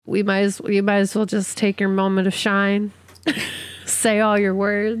you might as well just take your moment of shine, say all your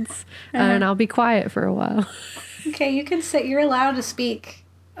words, and I'll be quiet for a while. Okay, you can sit. You're allowed to speak.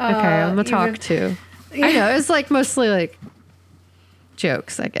 Okay, I'm gonna talk too. Yeah. I know it's like mostly like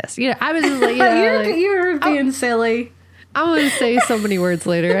jokes, I guess. I was just like, you're being silly. I'm gonna say so many words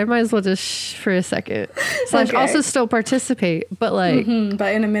later. I might as well just for a second. / also still participate, but like,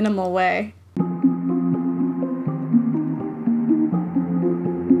 but in a minimal way.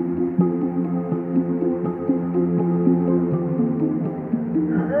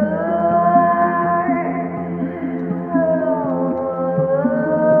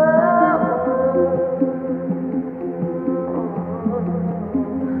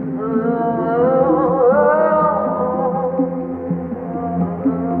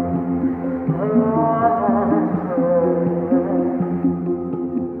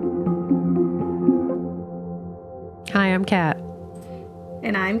 Hi, I'm Kat.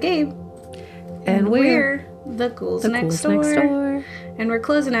 And I'm Gabe. And we're the Ghouls Next Door. And we're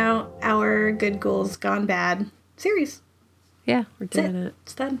closing out our Good Ghouls Gone Bad series. Yeah, we're doing it.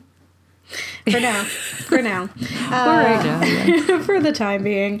 It's done. For now. For now. Right now, yeah. For the time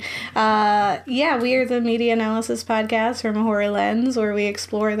being. We are the media analysis podcast from a horror lens, where we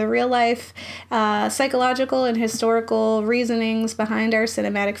explore the real life, psychological and historical reasonings behind our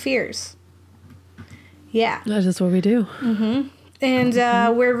cinematic fears. Yeah. That is what we do. Mm-hmm.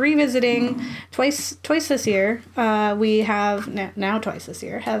 And we're revisiting twice this year. We have, now twice this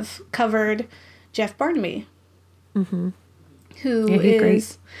year, have covered Jeff Barnaby. Mm-hmm. Who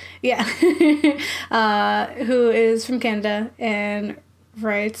is from Canada and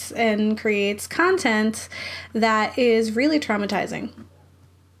writes and creates content that is really traumatizing.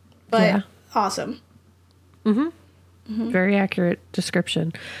 But awesome. Mm-hmm. Mm-hmm. Very accurate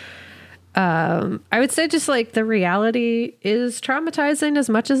description. I would say just like the reality is traumatizing as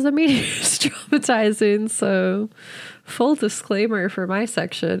much as the media is traumatizing. So full disclaimer for my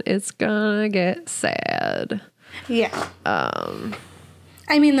section, it's gonna get sad. Yeah.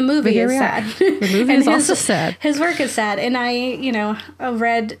 I mean, the movie is sad. The movie is also sad. His work is sad. And I've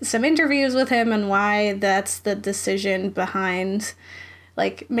read some interviews with him and why that's the decision behind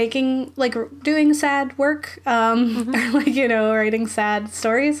doing sad work, or writing sad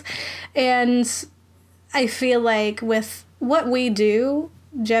stories. And I feel like with what we do,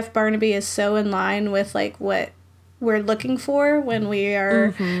 Jeff Barnaby is so in line with what we're looking for when we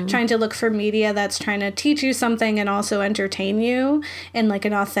are trying to look for media that's trying to teach you something and also entertain you in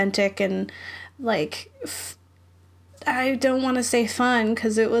an authentic and I don't want to say fun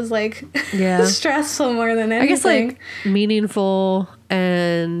because it was stressful more than anything. I guess meaningful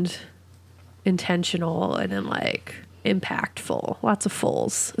and intentional and then impactful. Lots of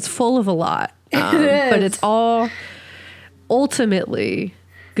fulls. It's full of a lot. But it's all ultimately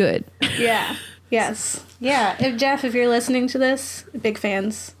good. Yeah. Yes. Yeah. If you're listening to this, big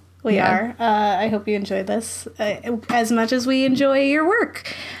fans. We are. I hope you enjoyed this as much as we enjoy your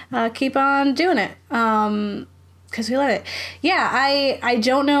work. Keep on doing it. Because we love it. Yeah, I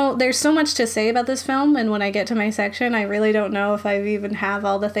don't know. There's so much to say about this film, and when I get to my section, I really don't know if I even have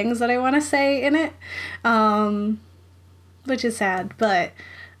all the things that I want to say in it, which is sad, but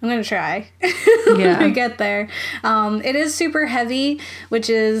I'm going to try when we get there. It is super heavy, which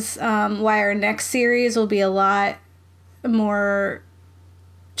is why our next series will be a lot more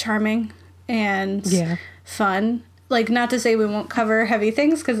charming and fun. Not to say we won't cover heavy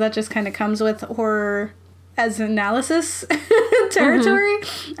things, because that just kind of comes with horror as analysis territory.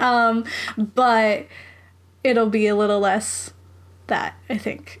 But it'll be a little less that, I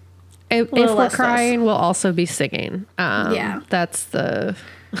think. If we're crying, we'll also be singing. That's the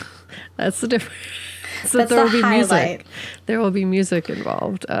difference. So that's there will be highlight. Music. There will be music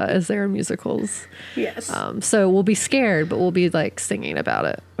involved, as there are musicals. Yes. So we'll be scared, but we'll be singing about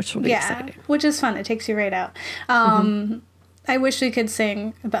it, which will be exciting. Which is fun. It takes you right out. I wish we could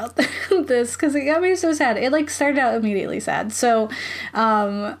sing about this because it got me so sad. It started out immediately sad. So,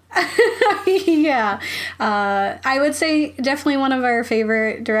 I would say definitely one of our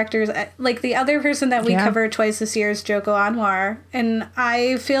favorite directors. The other person that we covered twice this year is Joko Anwar, and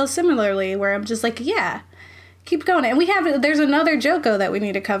I feel similarly where I'm just keep going. And there's another Joko that we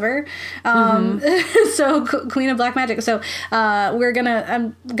need to cover. So Queen of Black Magic. So I'm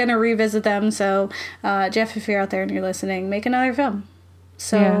gonna revisit them. So Jeff, if you're out there and you're listening, make another film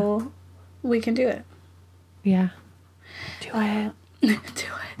so we can do it. Yeah. Do it. Do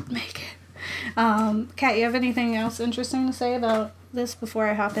it. Make it. Kat, you have anything else interesting to say about this before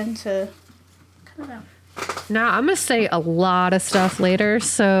I hop into cut it out? No, I'm gonna say a lot of stuff later,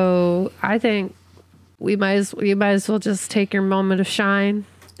 so I think you might as well just take your moment of shine,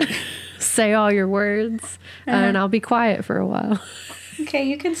 say all your words, and I'll be quiet for a while. Okay,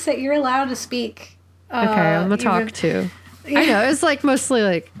 you can say, you're allowed to speak. Okay, I'm gonna talk too. Yeah. I know, it's like mostly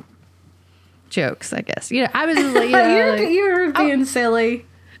like jokes, I guess. I was like, you're being silly.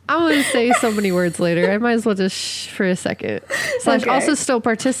 I'm gonna say so many words later. I might as well just for a second. Also still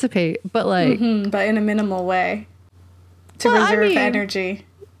participate, but like, but in a minimal way to reserve energy.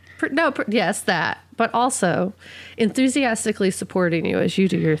 Yes, that. But also enthusiastically supporting you as you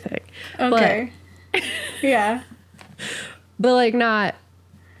do your thing. Okay. Yeah. But like not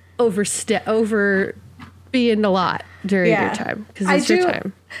over being a lot during your time, because it's your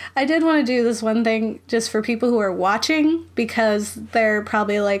time. I did want to do this one thing just for people who are watching, because they're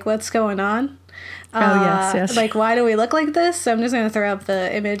probably like, what's going on? Yes. Like, why do we look like this? So I'm just going to throw up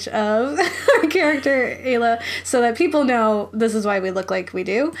the image of our character, Ayla, so that people know this is why we look like we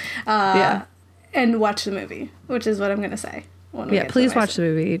do. And watch the movie, which is what I'm going to say. Please watch the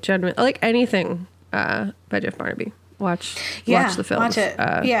movie. Genuinely, like anything by Jeff Barnaby. Watch the films. Watch it.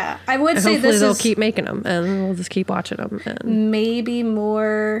 I would say hopefully they'll keep making them, and we'll just keep watching them. And maybe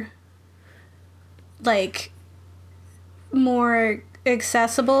more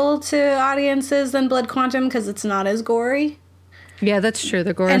accessible to audiences than Blood Quantum, because it's not as gory. Yeah, that's true.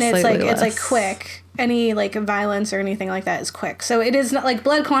 The gore is slightly less. It's like quick. Any like violence or anything like that is quick. So it is not like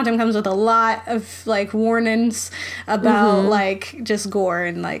Blood Quantum comes with a lot of like warnings about like just gore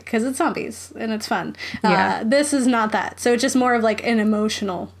and like, because it's zombies and it's fun. This is not that. So it's just more of like an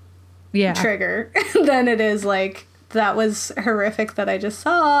emotional trigger than it is like, that was horrific that I just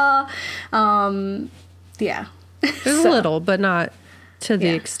saw. There's a little, but not to the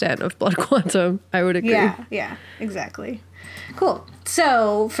extent of Blood Quantum. I would agree. Yeah, exactly. Cool.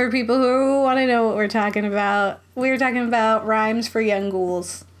 So, for people who want to know what we're talking about Rhymes for Young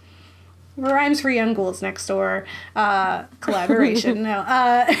Ghouls. Rhymes for Young Ghouls Next Door collaboration.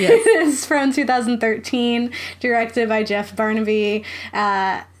 It's from 2013, directed by Jeff Barnaby.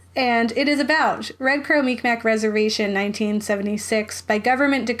 And it is about Red Crow Micmac Reservation, 1976. By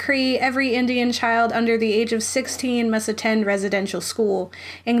government decree, every Indian child under the age of 16 must attend residential school.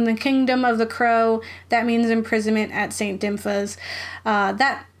 In the Kingdom of the Crow, that means imprisonment at St. Dimphas.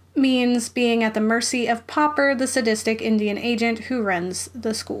 That means being at the mercy of Popper, the sadistic Indian agent who runs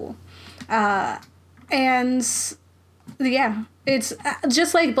the school. It's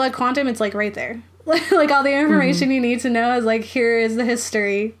just like Blood Quantum, it's like right there. Like all the information you need to know is like, here is the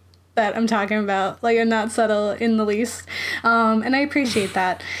history that I'm talking about, like, and not subtle in the least. And I appreciate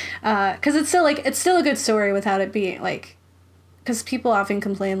that. Cause it's still a good story without it being like, cause people often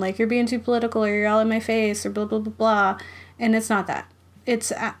complain like, you're being too political, or you're all in my face, or blah, blah, blah, blah. And it's not that.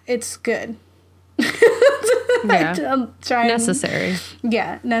 It's good. I'm trying. Necessary.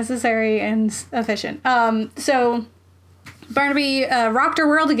 Yeah. Necessary and efficient. So Barnaby rocked our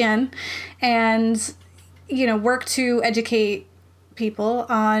world again, and worked to educate people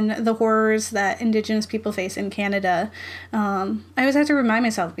on the horrors that Indigenous people face in Canada. I always have to remind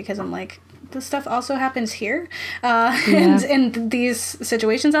myself, because I'm like, this stuff also happens here, and these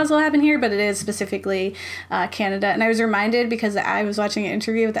situations also happen here, but it is specifically Canada. And I was reminded, because I was watching an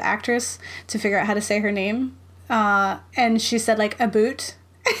interview with the actress to figure out how to say her name, and she said like a boot.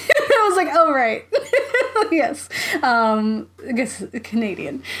 I was like, oh, right. Yes. I guess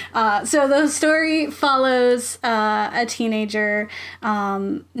Canadian. So the story follows a teenager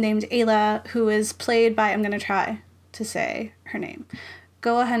named Ayla, who is played by, I'm going to try to say her name,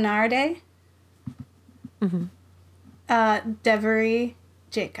 Gohanarde Devery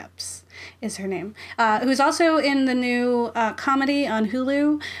Jacobs is her name, who's also in the new comedy on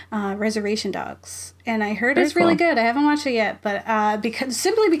Hulu, Reservation Dogs. And I heard it's really good. I haven't watched it yet, but because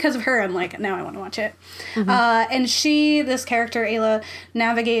of her, I'm like, now I want to watch it. And this character, Ayla,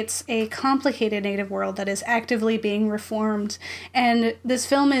 navigates a complicated native world that is actively being reformed. And this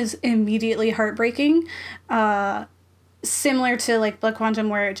film is immediately heartbreaking. Similar to like Blood Quantum,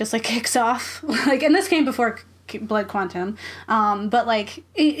 where it just like kicks off. Like, and this came before Blood Quantum, but like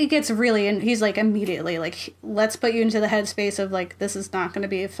it gets really, and he's like immediately like, let's put you into the headspace of like, this is not going to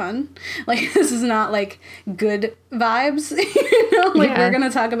be fun, like this is not like good vibes, we're going to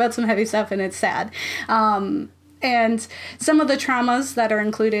talk about some heavy stuff, and it's sad. And some of the traumas that are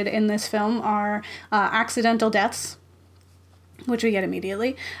included in this film are accidental deaths, which we get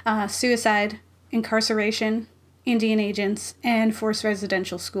immediately, suicide, incarceration, Indian agents, and forced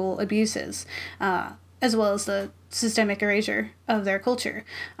residential school abuses, as well as the systemic erasure of their culture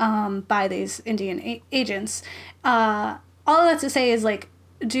by these Indian agents. All of that to say is, like,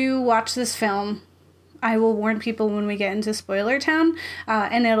 do watch this film. I will warn people when we get into spoiler town,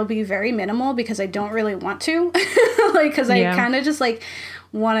 and it'll be very minimal because I don't really want to. Because I kind of just, like,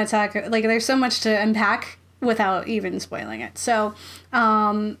 want to talk, like, there's so much to unpack without even spoiling it. So,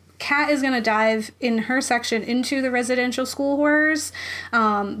 Kat is going to dive in her section into the residential school horrors,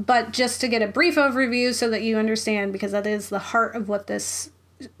 but just to get a brief overview so that you understand, because that is the heart of what this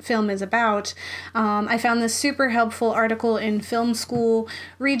film is about. I found this super helpful article in Film School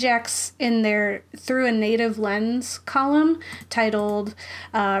Rejects in their Through a Native Lens column titled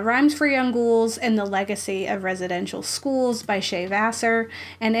Rhymes for Young Ghouls and the Legacy of Residential Schools by Shay Vassar.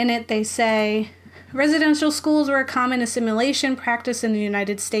 And in it they say, residential schools were a common assimilation practice in the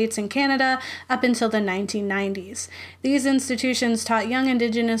United States and Canada up until the 1990s. These institutions taught young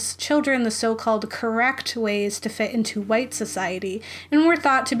Indigenous children the so-called correct ways to fit into white society and were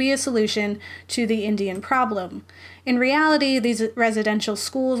thought to be a solution to the Indian problem. In reality, these residential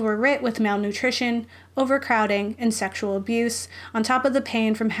schools were writ with malnutrition, overcrowding, and sexual abuse, on top of the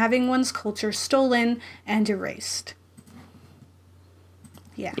pain from having one's culture stolen and erased.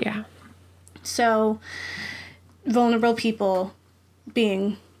 Yeah. So, vulnerable people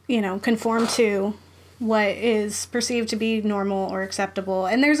being, conform to what is perceived to be normal or acceptable.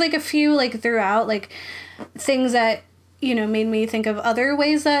 And there's, like, a few, like, throughout, like, things that, made me think of other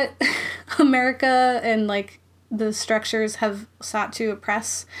ways that America and, like, the structures have sought to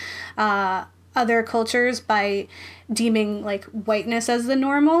oppress other cultures by deeming, like, whiteness as the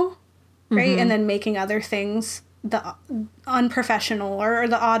normal, right? Mm-hmm. And then making other things the unprofessional or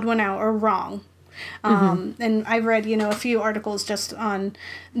the odd one out or wrong. And I've read, a few articles just on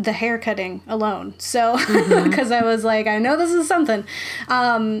the hair cutting alone. So, because I was like, I know this is something.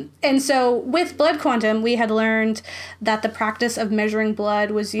 And so with Blood Quantum, we had learned that the practice of measuring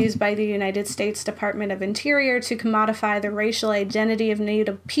blood was used by the United States Department of Interior to commodify the racial identity of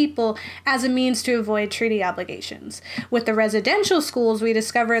Native people as a means to avoid treaty obligations. With the residential schools, we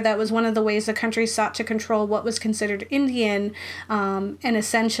discovered that was one of the ways the country sought to control what was considered Indian, and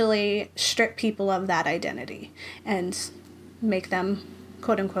essentially strip people of that identity and make them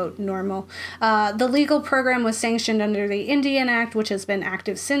quote-unquote normal. The legal program was sanctioned under the Indian Act, which has been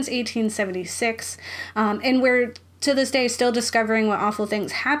active since 1876, and we're to this day still discovering what awful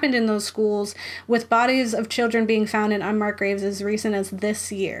things happened in those schools, with bodies of children being found in unmarked graves as recent as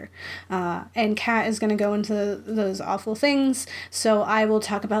this year. And Kat is going to go into those awful things, so I will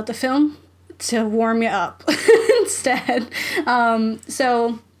talk about the film to warm you up instead.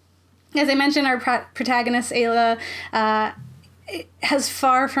 So, as I mentioned, our protagonist, Ayla, has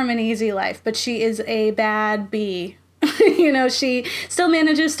far from an easy life, but she is a bad bee. She still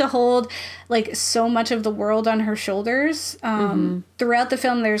manages to hold, like, so much of the world on her shoulders. Throughout the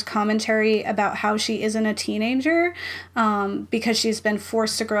film, there's commentary about how she isn't a teenager because she's been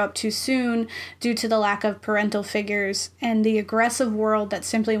forced to grow up too soon due to the lack of parental figures and the aggressive world that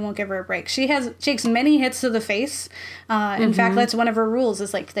simply won't give her a break. She takes many hits to the face. In fact, that's one of her rules,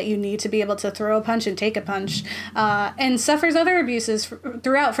 is, like, that you need to be able to throw a punch and take a punch, and suffers other abuses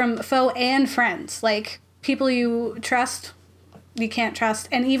throughout from foe and friends. Like, people you trust, you can't trust.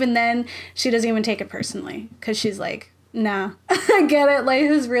 And even then, she doesn't even take it personally, because she's like, nah, I get it. Life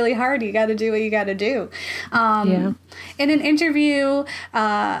is really hard. You got to do what you got to do. In an interview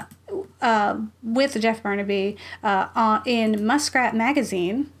with Jeff Barnaby in Muskrat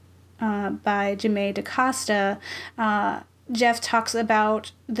Magazine by Jemay DaCosta, Jeff talks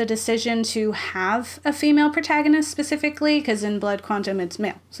about the decision to have a female protagonist specifically, because in Blood Quantum it's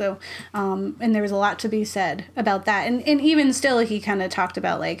male. So, and there was a lot to be said about that. And even still, he kind of talked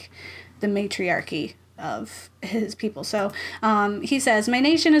about, like, the matriarchy of his people. So he says, "My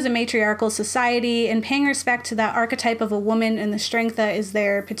nation is a matriarchal society, and paying respect to that archetype of a woman and the strength that is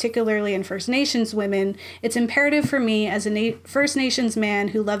there, particularly in First Nations women, it's imperative for me as a First Nations man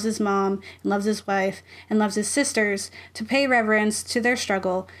who loves his mom and loves his wife and loves his sisters to pay reverence to their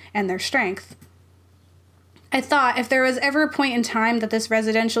struggle and their strength." I thought if there was ever a point in time that this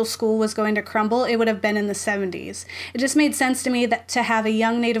residential school was going to crumble, it would have been in the 70s. It just made sense to me that to have a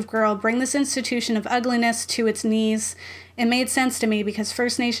young Native girl bring this institution of ugliness to its knees. It made sense to me because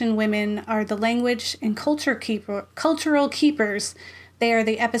First Nation women are the language and cultural keepers. They are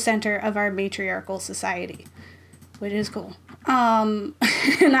the epicenter of our matriarchal society, which is cool. And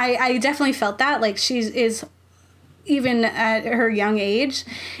I definitely felt that. Like, she is, even at her young age,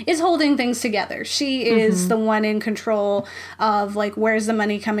 is holding things together. She is the one in control of, like, where's the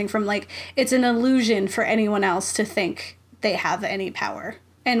money coming from. Like, it's an illusion for anyone else to think they have any power.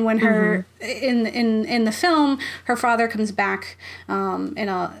 And when her in the film, her father comes back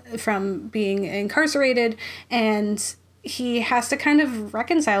from being incarcerated, and he has to kind of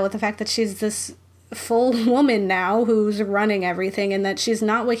reconcile with the fact that she's this full woman now who's running everything, and that she's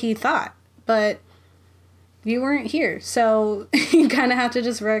not what he thought. But you weren't here. So you kind of have to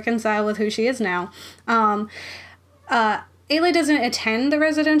just reconcile with who she is now. Ayla doesn't attend the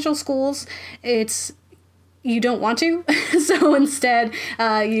residential schools. You don't want to. So instead,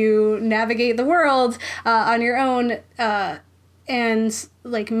 you navigate the world on your own and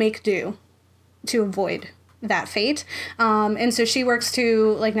like make do to avoid that fate. And so she works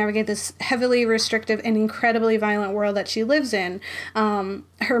to like navigate this heavily restrictive and incredibly violent world that she lives in.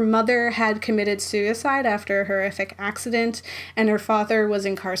 Her mother had committed suicide after a horrific accident, and her father was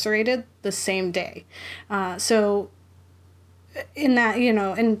incarcerated the same day. So in that,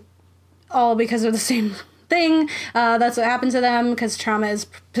 and all because of the same thing, that's what happened to them, because trauma is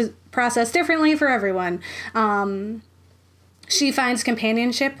processed differently for everyone. She finds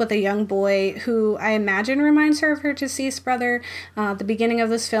companionship with a young boy who I imagine reminds her of her deceased brother. The beginning of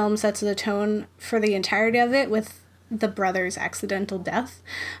this film sets the tone for the entirety of it with the brother's accidental death.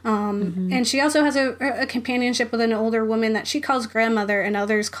 And she also has a companionship with an older woman that she calls grandmother and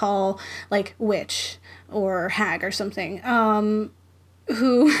others call like witch or hag or something. And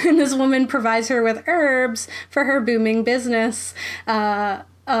this woman provides her with herbs for her booming business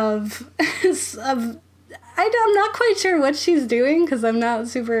of I'm not quite sure what she's doing because I'm not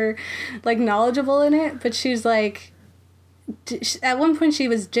super like knowledgeable in it, but she's like, at one point she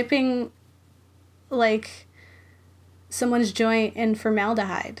was dipping like someone's joint in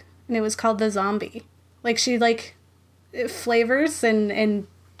formaldehyde, and it was called the zombie. Like she like flavors and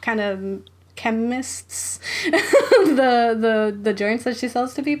kind of chemists the joints that she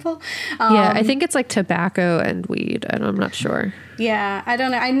sells to people. I think it's like tobacco and weed, and I'm not sure. Yeah, I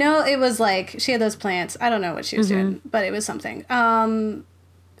don't know. I know it was like she had those plants. I don't know what she was doing, but it was something.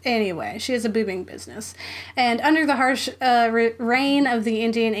 Anyway, she has a booming business. And under the harsh reign of the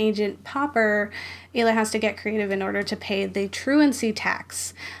Indian agent Popper, Ayla has to get creative in order to pay the truancy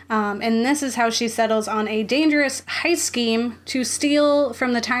tax. And this is how she settles on a dangerous heist scheme to steal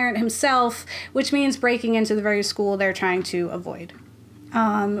from the tyrant himself, which means breaking into the very school they're trying to avoid.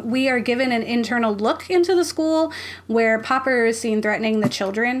 We are given an internal look into the school where Popper is seen threatening the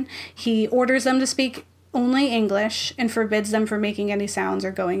children. He orders them to speak only English and forbids them from making any sounds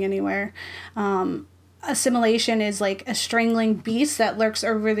or going anywhere. Assimilation is like a strangling beast that lurks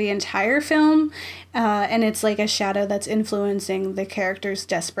over the entire film, and it's like a shadow that's influencing the characters'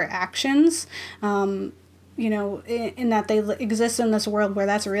 desperate actions. In that they exist in this world where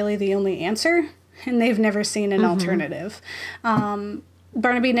that's really the only answer, and they've never seen an alternative.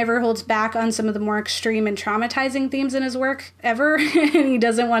 Barnaby never holds back on some of the more extreme and traumatizing themes in his work ever, and he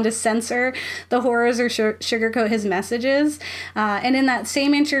doesn't want to censor the horrors or sugarcoat his messages. And in that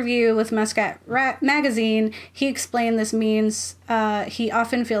same interview with Muscat Magazine, he explained this means he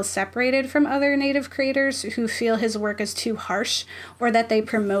often feels separated from other Native creators who feel his work is too harsh or that they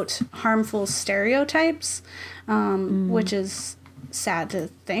promote harmful stereotypes, which is sad to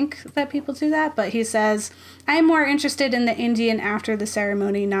think that people do that. But he says, I am more interested in the Indian after the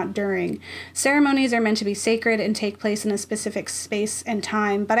ceremony, not during. Ceremonies are meant to be sacred and take place in a specific space and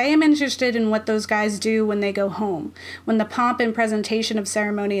time, but I am interested in what those guys do when they go home, when the pomp and presentation of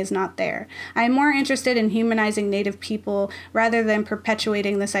ceremony is not there. I am more interested in humanizing Native people rather than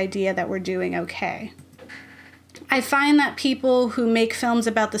perpetuating this idea that we're doing okay. I find that people who make films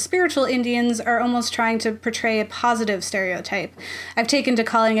about the spiritual Indians are almost trying to portray a positive stereotype. I've taken to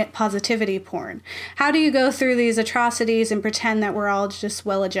calling it positivity porn. How do you go through these atrocities and pretend that we're all just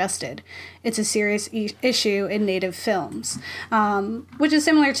well-adjusted? It's a serious issue in Native films, which is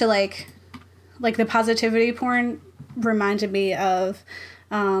similar to like the positivity porn reminded me of,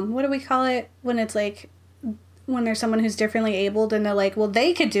 what do we call it when it's like, when there's someone who's differently abled and they're like, well,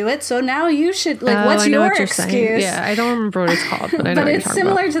 they could do it, so now you should, like, what's your excuse? Saying. Yeah, I don't remember what it's called, but I know but what it's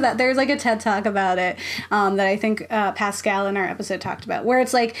similar to that. There's like a TED Talk about it that I think Pascal in our episode talked about, where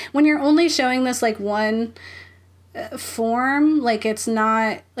it's like when you're only showing this like one form, like it's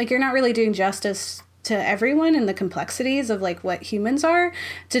not, like you're not really doing justice to everyone and the complexities of like what humans are,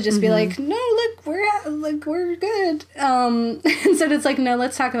 to just be like, no, look, we're good. Instead it's like, no,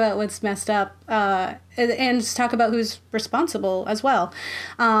 let's talk about what's messed up, and talk about who's responsible as well.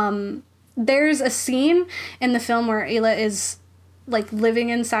 There's a scene in the film where Ayla is like living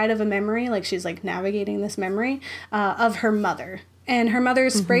inside of a memory, like she's like navigating this memory of her mother. And her mother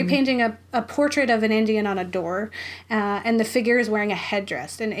is spray painting a portrait of an Indian on a door, and the figure is wearing a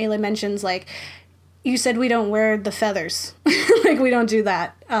headdress. And Ayla mentions like, you said we don't wear the feathers. Like, we don't do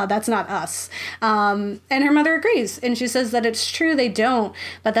that. That's not us. And her mother agrees. And she says that it's true they don't,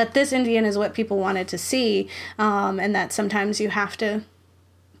 but that this Indian is what people wanted to see. And that sometimes you have to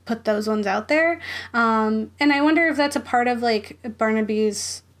put those ones out there. And I wonder if that's a part of, like,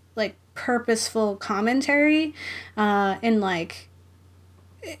 Barnaby's, like, purposeful commentary, and like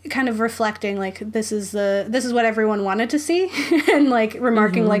kind of reflecting like this is what everyone wanted to see and like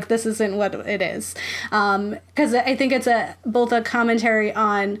remarking like this isn't what it is, because I think it's both a commentary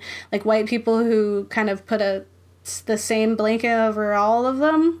on like white people who kind of put the same blanket over all of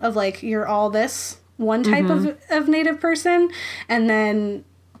them of like you're all this one type of Native person, and then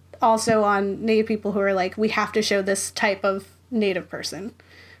also on Native people who are like we have to show this type of Native person,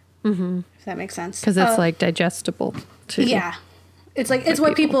 if that makes sense, because it's like digestible too. Yeah. It's like, it's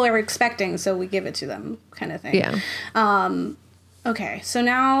what people are expecting, so we give it to them, kind of thing. Yeah. Okay, so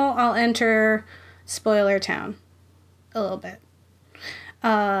now I'll enter Spoiler Town a little bit.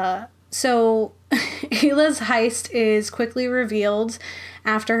 So Hila's heist is quickly revealed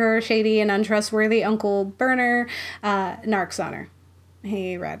after her shady and untrustworthy uncle Burner narcs on her.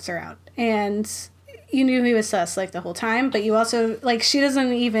 He rats her out. And you knew he was sus, like, the whole time, but you also, like, she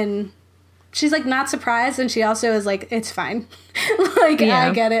doesn't even... She's, like, not surprised, and she also is like, it's fine. Like, yeah.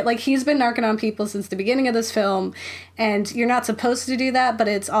 I get it. Like, he's been narking on people since the beginning of this film, and you're not supposed to do that, but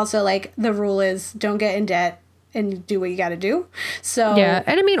it's also, like, the rule is don't get in debt and do what you gotta do. So... Yeah,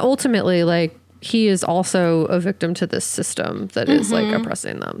 and I mean, ultimately, like, he is also a victim to this system that is, like,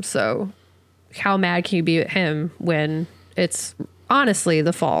 oppressing them. So how mad can you be at him when it's honestly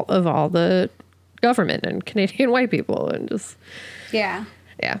the fault of all the government and Canadian white people and just... Yeah.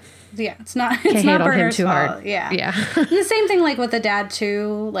 Yeah. Yeah, it's not Burner's fault. Hard. Yeah. Yeah. The same thing like with the dad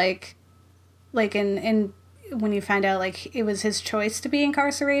too, like in when you find out like it was his choice to be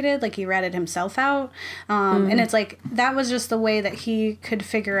incarcerated, like he ratted himself out. And it's like that was just the way that he could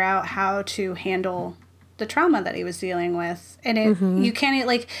figure out how to handle the trauma that he was dealing with. And you can't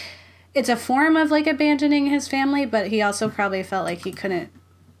like it's a form of like abandoning his family, but he also probably felt like he couldn't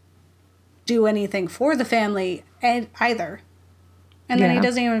do anything for the family either. And then he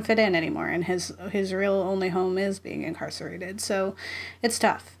doesn't even fit in anymore, and his real only home is being incarcerated. So it's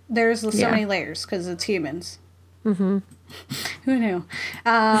tough. There's so many layers because it's humans. Who knew?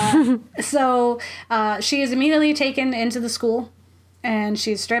 So she is immediately taken into the school, and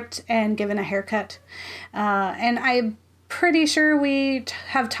she's stripped and given a haircut. And I'm pretty sure we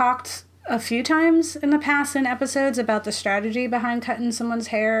have talked a few times in the past in episodes about the strategy behind cutting someone's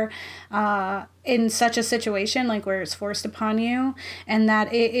hair in such a situation, like where it's forced upon you, and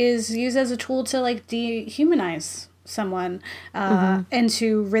that it is used as a tool to like dehumanize someone and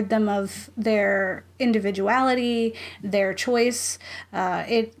to rid them of their individuality, their choice.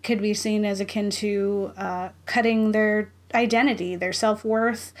 It could be seen as akin to cutting their identity, their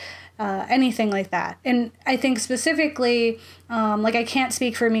self-worth, anything like that. And I think specifically, like I can't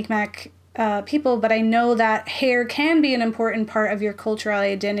speak for Mi'kmaq people, but I know that hair can be an important part of your cultural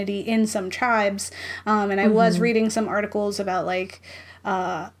identity in some tribes. And I was reading some articles about like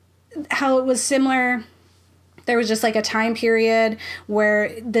how it was similar. There was just like a time period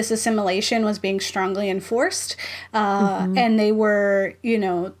where this assimilation was being strongly enforced, and they were, you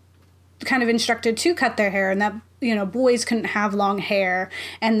know, kind of instructed to cut their hair, and that, you know, boys couldn't have long hair,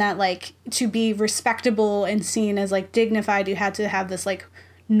 and that like to be respectable and seen as like dignified, you had to have this like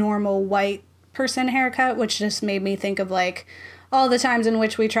normal white person haircut, which just made me think of like all the times in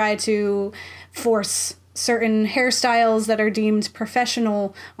which we try to force certain hairstyles that are deemed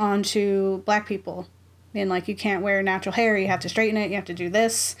professional onto Black people. And like you can't wear natural hair, you have to straighten it, you have to do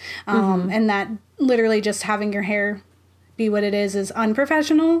this, and that literally just having your hair be what it is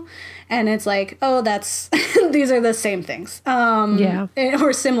unprofessional. And it's like, oh, that's these are the same things,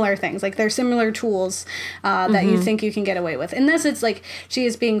 or similar things, like they're similar tools that you think you can get away with. In this, it's like she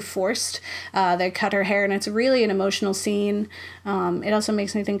is being forced. They cut her hair, and it's really an emotional scene. It also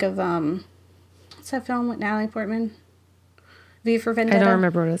makes me think of what's that film with Natalie Portman, V for Vendetta? I don't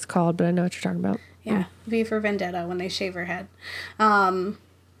remember what it's called, but I know what you're talking about. Yeah, V for Vendetta, when they shave her head.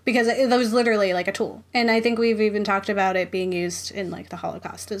 Because it was literally like a tool. And I think we've even talked about it being used in like the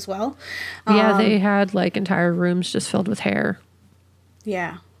Holocaust as well. Yeah, they had like entire rooms just filled with hair.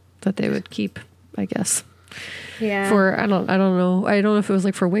 Yeah. That they would keep, I guess. Yeah. For, I don't know. I don't know if it was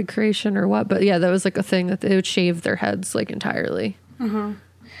like for wig creation or what, but yeah, that was like a thing that they would shave their heads like entirely.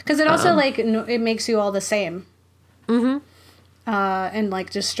 Because it also like, it makes you all the same. And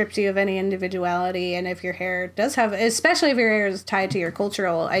like just strips you of any individuality. And if your hair does have, especially if your hair is tied to your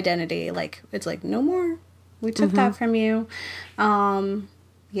cultural identity, like it's like no more, we took that from you.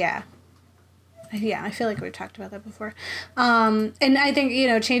 Yeah, I feel like we've talked about that before. And I think, you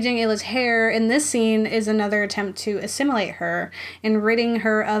know, changing Hila's hair in this scene is another attempt to assimilate her and ridding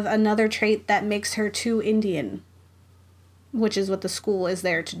her of another trait that makes her too Indian. which is what the school is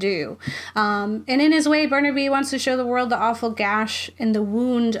there to do. And in his way, Barnaby wants to show the world the awful gash and the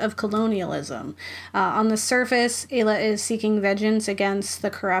wound of colonialism. On the surface, Ayla is seeking vengeance against the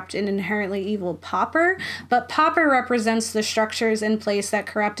corrupt and inherently evil Popper, but Popper represents the structures in place that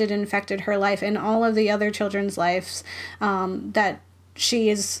corrupted and infected her life and all of the other children's lives that she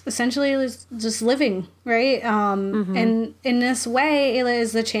is essentially just living, right? And in this way, Ayla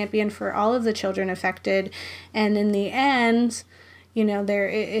is the champion for all of the children affected. And in the end, you know,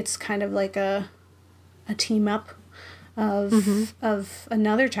 it's kind of like a team up of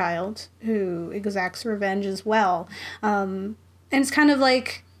another child who exacts revenge as well. And it's kind of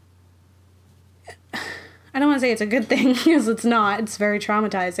like, I don't want to say it's a good thing because it's not. It's very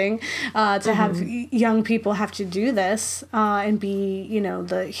traumatizing to have young people have to do this and be, you know,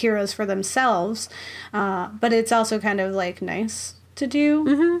 the heroes for themselves. But it's also kind of like nice to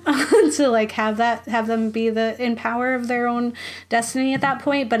do to like have them be in power of their own destiny at that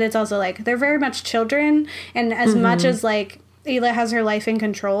point. But it's also like they're very much children, and as much as like Ayla has her life in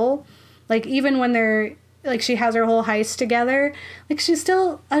control, like even when they're like she has her whole heist together, like she's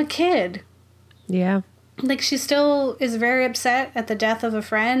still a kid. Yeah. Like, she still is very upset at the death of a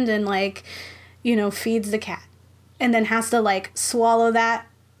friend and, like, you know, feeds the cat. And then has to, like, swallow that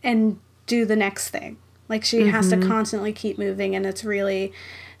and do the next thing. Like, she has to constantly keep moving, and it's really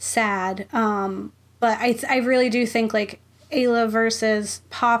sad. But I really do think, like, Ayla versus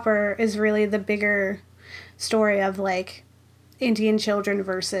Popper is really the bigger story of, like, Indian children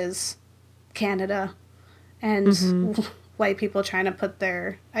versus Canada. And white people trying to put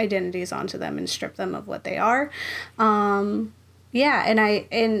their identities onto them and strip them of what they are. And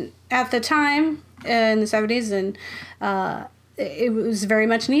at the time in the 70s, and it was very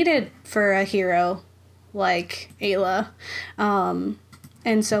much needed for a hero like Ayla. And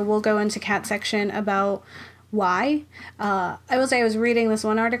so we'll go into Cat section about why. I will say I was reading this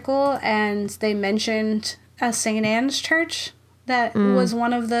one article and they mentioned a St. Anne's church that was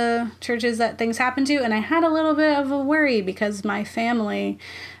one of the churches that things happened to, and I had a little bit of a worry because my family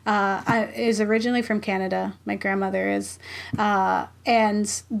is originally from Canada. My grandmother is, and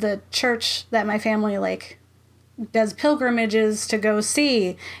the church that my family like does pilgrimages to go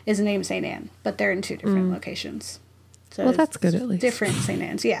see is named St. Anne, but they're in two different locations. So well, that's good at least. Different St.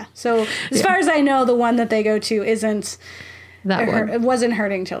 Anne's, yeah. So as far as I know, the one that they go to isn't. It wasn't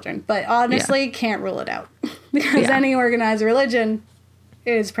hurting children, but honestly, can't rule it out because any organized religion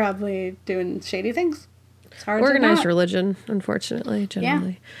is probably doing shady things. It's hard organized religion, unfortunately,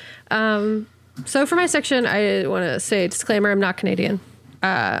 generally. Yeah. So for my section, I want to say disclaimer: I'm not Canadian.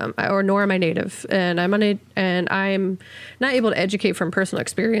 Nor am I native, and I'm not able to educate from personal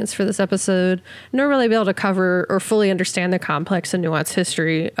experience for this episode, nor will I be able to cover or fully understand the complex and nuanced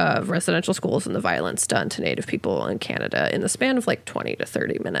history of residential schools and the violence done to Native people in Canada in the span of like 20 to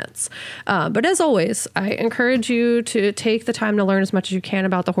 30 minutes. But as always, I encourage you to take the time to learn as much as you can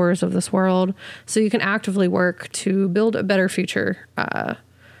about the horrors of this world so you can actively work to build a better future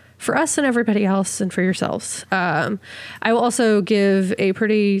for us and everybody else and for yourselves. I will also give a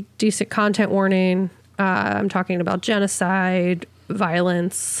pretty decent content warning. I'm talking about genocide,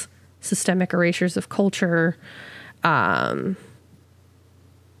 violence, systemic erasures of culture. I'm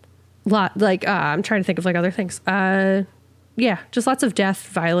trying to think of like other things. Just lots of death,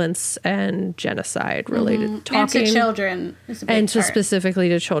 violence, and genocide related talking. And to children. Specifically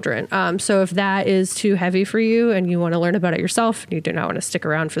to children. So if that is too heavy for you and you want to learn about it yourself and you do not want to stick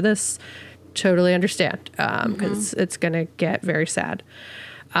around for this, totally understand. Because it's going to get very sad.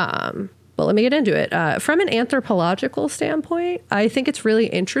 But let me get into it. From an anthropological standpoint, I think it's really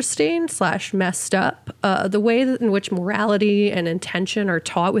interesting / messed up the way in which morality and intention are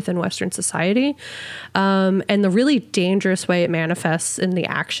taught within Western society, and the really dangerous way it manifests in the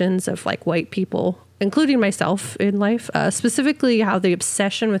actions of like white people, including myself in life, specifically how the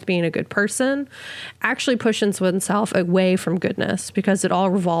obsession with being a good person actually pushes oneself away from goodness because it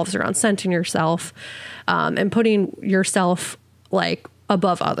all revolves around centering yourself and putting yourself like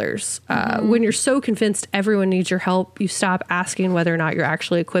above others. When you're so convinced everyone needs your help, you stop asking whether or not you're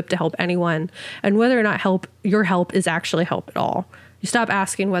actually equipped to help anyone and whether or not your help is actually help at all. You stop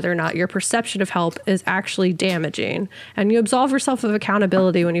asking whether or not your perception of help is actually damaging, and you absolve yourself of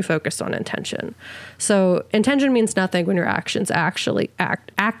accountability when you focus on intention. So intention means nothing when your actions actually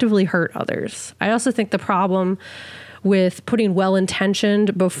actively hurt others. I also think the problem with putting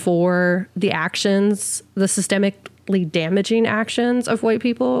well-intentioned before the actions, the systemically damaging actions of white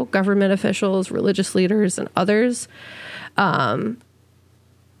people, government officials, religious leaders, and others,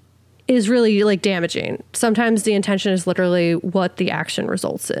 is really like damaging. Sometimes the intention is literally what the action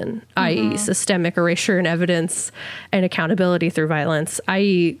results in, i.e. systemic erasure and evidence and accountability through violence,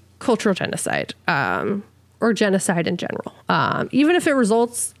 i.e. cultural genocide, or genocide in general. Even if the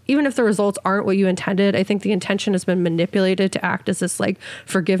results aren't what you intended, I think the intention has been manipulated to act as this like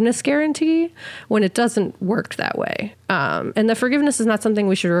forgiveness guarantee when it doesn't work that way. And the forgiveness is not something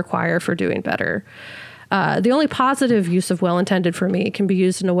we should require for doing better. The only positive use of well-intended for me can be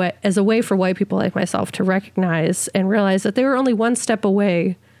used as a way for white people like myself to recognize and realize that they were only one step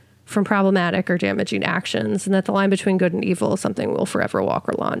away from problematic or damaging actions, and that the line between good and evil is something we'll forever walk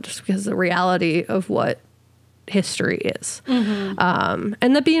along, just because the reality of what history is.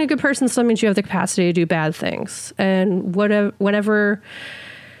 And that being a good person still means you have the capacity to do bad things. And whenever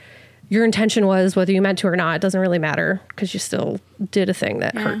your intention was, whether you meant to or not, it doesn't really matter, because you still did a thing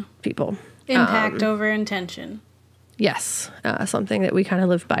that hurt people. Impact over intention. Yes. Something that we kind of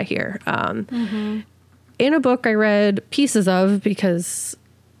lived by here. In a book I read pieces of, because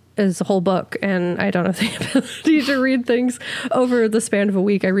it's a whole book and I don't have the ability to read things over the span of a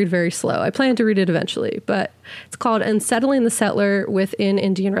week. I read very slow. I plan to read it eventually, but it's called Unsettling the Settler Within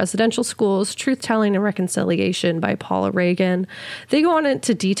Indian Residential Schools, Truth-Telling and Reconciliation by Paula Reagan. They go on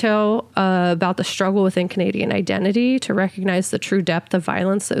into detail about the struggle within Canadian identity to recognize the true depth of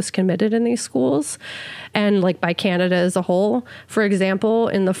violence that was committed in these schools, and like by Canada as a whole. For example,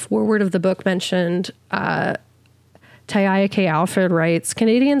 in the foreword of the book mentioned, Taiya K. Alfred writes,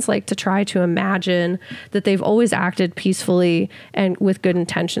 Canadians like to try to imagine that they've always acted peacefully and with good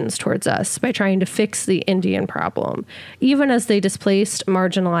intentions towards us by trying to fix the Indian problem, even as they displaced,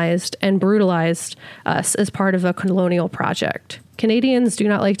 marginalized, and brutalized us as part of a colonial project. Canadians do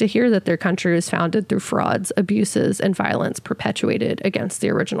not like to hear that their country is founded through frauds, abuses, and violence perpetuated against the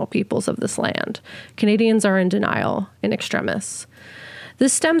original peoples of this land. Canadians are in denial, in extremis.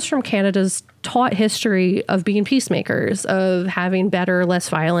 This stems from Canada's taught history of being peacemakers, of having better, less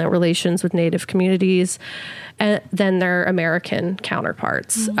violent relations with Native communities than their American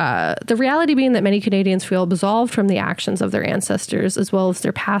counterparts. The reality being that many Canadians feel absolved from the actions of their ancestors, as well as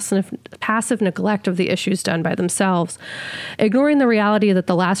their passive neglect of the issues done by themselves, ignoring the reality that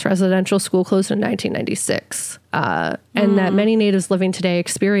the last residential school closed in 1996, and that many Natives living today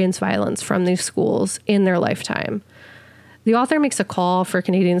experience violence from these schools in their lifetime. The author makes a call for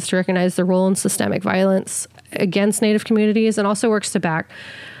Canadians to recognize their role in systemic violence against Native communities, and also works to back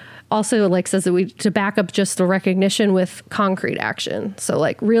up just the recognition with concrete action. So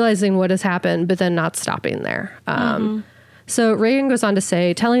like realizing what has happened, but then not stopping there. So Reagan goes on to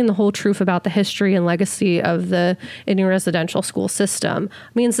say, telling the whole truth about the history and legacy of the Indian residential school system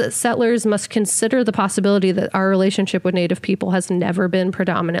means that settlers must consider the possibility that our relationship with Native people has never been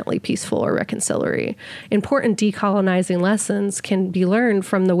predominantly peaceful or reconciliatory. Important decolonizing lessons can be learned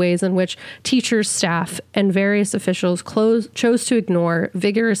from the ways in which teachers, staff, and various officials chose to ignore,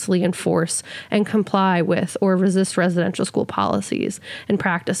 vigorously enforce, and comply with or resist residential school policies and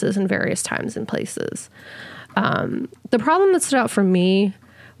practices in various times and places. The problem that stood out for me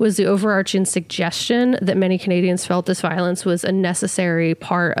was the overarching suggestion that many Canadians felt this violence was a necessary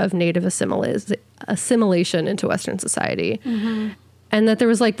part of Native assimilation into Western society. And that there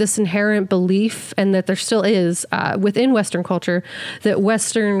was like this inherent belief, and that there still is within Western culture, that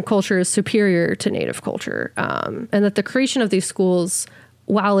Western culture is superior to Native culture. And that the creation of these schools,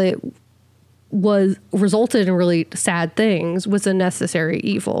 while it resulted in really sad things, was a necessary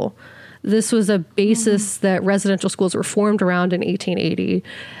evil. This was a basis that residential schools were formed around in 1880.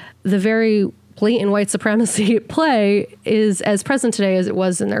 The very blatant white supremacy at play is as present today as it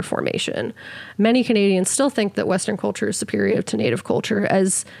was in their formation. Many Canadians still think that Western culture is superior to Native culture,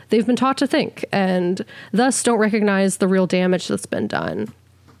 as they've been taught to think, and thus don't recognize the real damage that's been done.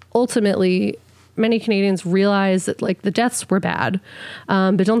 Ultimately, many Canadians realize that like the deaths were bad,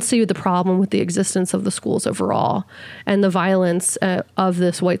 but don't see the problem with the existence of the schools overall and the violence of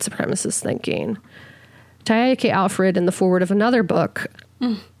this white supremacist thinking. Taiya K. Alfred, in the foreword of another book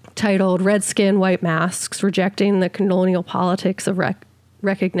titled Red Skin, White Masks, Rejecting the Colonial Politics of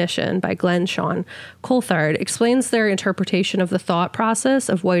Recognition by Glenn Sean Coulthard, explains their interpretation of the thought process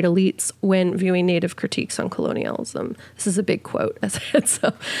of white elites when viewing Native critiques on colonialism. This is a big quote, as I said,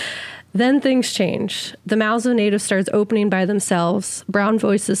 so... Then things changed. The mouths of Natives started opening by themselves. Brown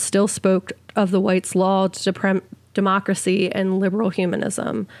voices still spoke of the whites' law, democracy, and liberal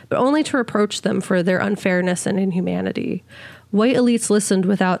humanism, but only to reproach them for their unfairness and inhumanity. White elites listened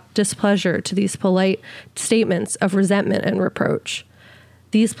without displeasure to these polite statements of resentment and reproach.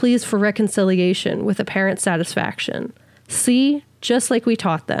 These pleas for reconciliation with apparent satisfaction. See, just like we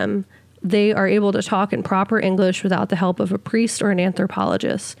taught them, they are able to talk in proper English without the help of a priest or an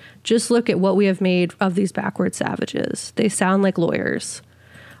anthropologist. Just look at what we have made of these backward savages. They sound like lawyers.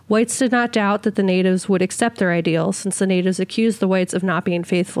 Whites did not doubt that the natives would accept their ideals, since the natives accused the whites of not being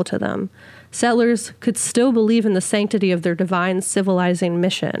faithful to them. Settlers could still believe in the sanctity of their divine civilizing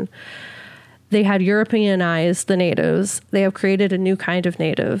mission. They had Europeanized the natives. They have created a new kind of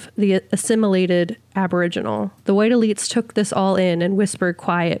native, the assimilated aboriginal. The white elites took this all in and whispered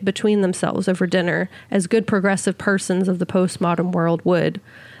quiet between themselves over dinner, as good progressive persons of the postmodern world would.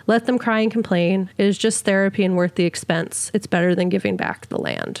 Let them cry and complain. It is just therapy and worth the expense. It's better than giving back the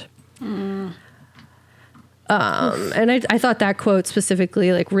land. And I thought that quote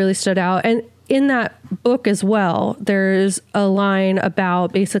specifically like really stood out. And in that book as well, there's a line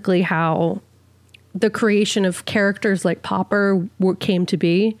about basically how the creation of characters like Popper came to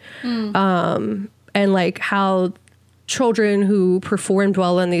be, and like how children who performed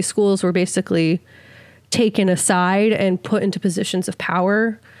well in these schools were basically taken aside and put into positions of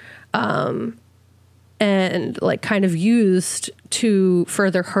power, and like kind of used to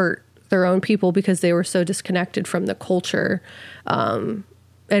further hurt their own people because they were so disconnected from the culture, and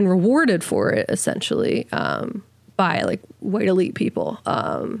rewarded for it essentially, by like white elite people.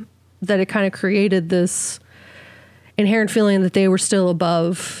 That it kind of created this inherent feeling that they were still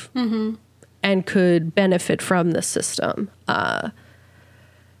above and could benefit from the system.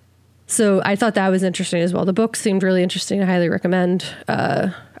 So I thought that was interesting as well. The book seemed really interesting. I highly recommend.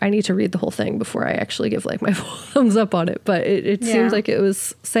 I need to read the whole thing before I actually give like my full thumbs up on it, but it seems like it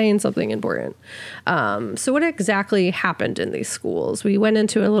was saying something important. So what exactly happened in these schools? We went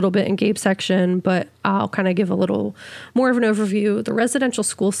into a little bit in Gabe's section, but I'll kind of give a little more of an overview. The residential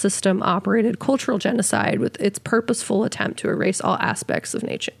school system operated cultural genocide with its purposeful attempt to erase all aspects of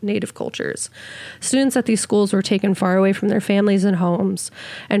native cultures. Students at these schools were taken far away from their families and homes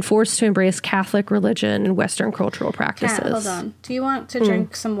and forced to embrace Catholic religion and Western cultural practices. Kat, hold on. Do you want to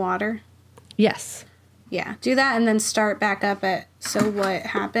drink some water? Yes. Yeah, do that and then start back up at so what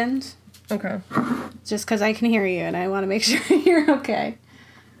happened. Okay. Just because I can hear you and I want to make sure you're okay.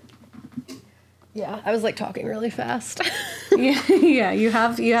 Yeah, I was like talking really fast. yeah, you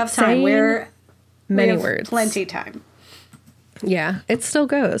have time. We're many words, plenty time. Yeah, it still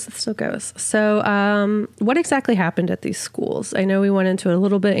goes. So, what exactly happened at these schools? I know we went into it a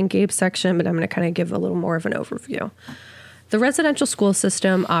little bit in Gabe's section, but I'm going to kind of give a little more of an overview. The residential school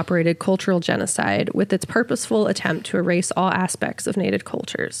system operated cultural genocide with its purposeful attempt to erase all aspects of native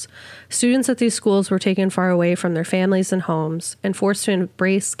cultures. Students at these schools were taken far away from their families and homes and forced to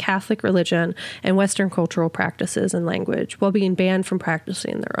embrace Catholic religion and Western cultural practices and language while being banned from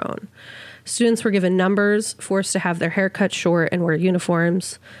practicing their own. Students were given numbers, forced to have their hair cut short and wear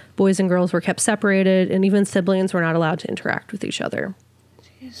uniforms. Boys and girls were kept separated, and even siblings were not allowed to interact with each other.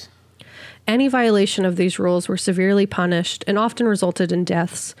 Jeez. Any violation of these rules were severely punished and often resulted in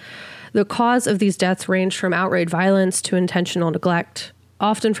deaths. The cause of these deaths ranged from outright violence to intentional neglect,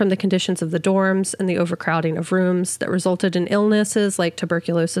 often from the conditions of the dorms and the overcrowding of rooms that resulted in illnesses like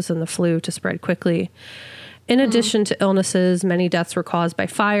tuberculosis and the flu to spread quickly. In addition to illnesses, many deaths were caused by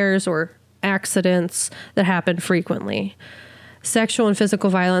fires or accidents that happened frequently. Sexual and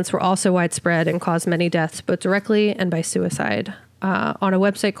physical violence were also widespread and caused many deaths, both directly and by suicide. On a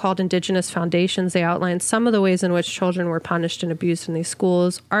website called Indigenous Foundations, they outlined some of the ways in which children were punished and abused in these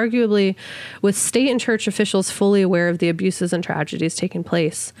schools, arguably with state and church officials fully aware of the abuses and tragedies taking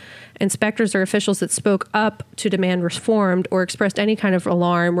place. Inspectors or officials that spoke up to demand reform or expressed any kind of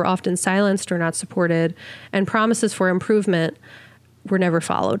alarm were often silenced or not supported, and promises for improvement were never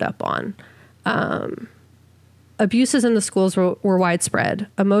followed up on. Abuses in the schools were widespread.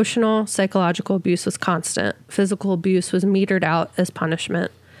 Emotional, psychological abuse was constant. Physical abuse was metered out as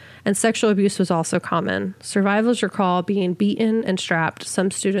punishment. And sexual abuse was also common. Survivors recall being beaten and strapped. Some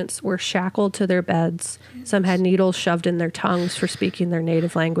students were shackled to their beds. Some had needles shoved in their tongues for speaking their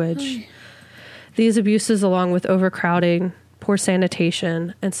native language. These abuses, along with overcrowding, poor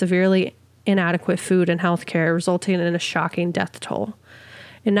sanitation, and severely inadequate food and health care, resulting in a shocking death toll.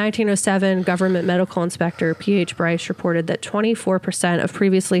 In 1907, government medical inspector P.H. Bryce reported that 24% of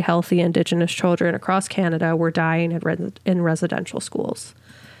previously healthy Indigenous children across Canada were dying in residential schools.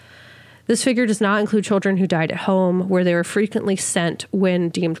 This figure does not include children who died at home, where they were frequently sent when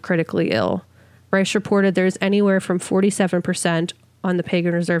deemed critically ill. Bryce reported there's anywhere from 47% on the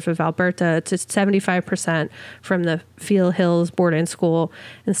Pagan Reserve of Alberta to 75% from the Feel Hills boarding school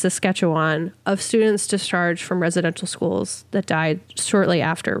in Saskatchewan of students discharged from residential schools that died shortly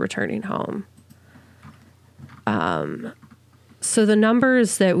after returning home. So the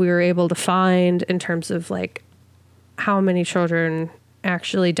numbers that we were able to find in terms of like how many children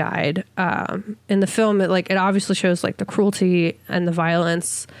actually died. In the film, it obviously shows like the cruelty and the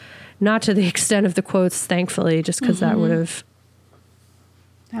violence, not to the extent of the quotes, thankfully, just because that would have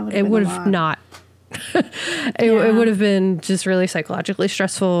not. It would have been just really psychologically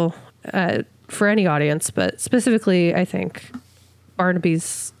stressful for any audience, but specifically, I think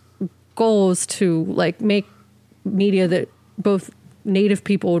Barnaby's goal is to like make media that both Native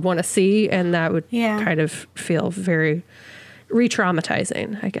people would want to see, and that would kind of feel very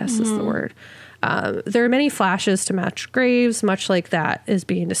re-traumatizing, I guess is the word. There are many flashes to mass graves, much like that is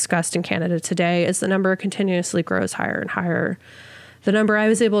being discussed in Canada today, as the number continuously grows higher and higher. The number I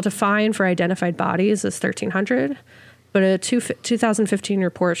was able to find for identified bodies is 1,300, but a 2015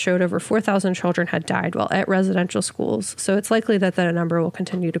 report showed over 4,000 children had died while at residential schools, so it's likely that that number will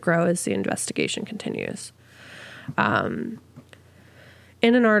continue to grow as the investigation continues.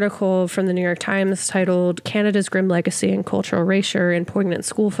 In an article from the New York Times titled Canada's Grim Legacy and Cultural Erasure in Poignant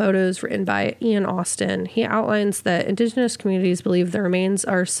School Photos, written by Ian Austin, he outlines that Indigenous communities believe the remains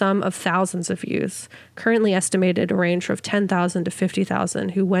are some of thousands of youth, currently estimated to range from 10,000 to 50,000,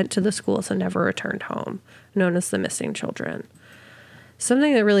 who went to the schools and never returned home, known as the missing children.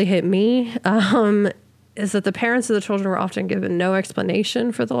 Something that really hit me is that the parents of the children were often given no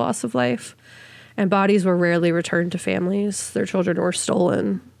explanation for the loss of life, and bodies were rarely returned to families. Their children were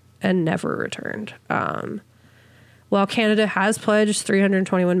stolen and never returned. While Canada has pledged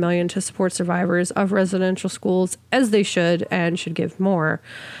 $321 million to support survivors of residential schools, as they should and should give more,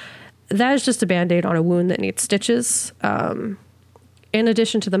 that is just a Band-Aid on a wound that needs stitches. In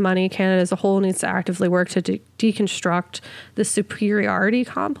addition to the money, Canada as a whole needs to actively work to deconstruct the superiority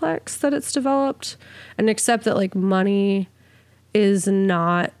complex that it's developed and accept that like money is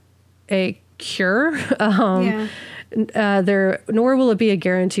not a cure. Nor will it be a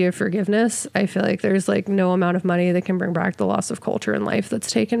guarantee of forgiveness. I feel like there's like no amount of money that can bring back the loss of culture and life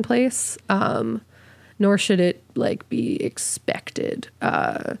that's taken place. Nor should it like be expected.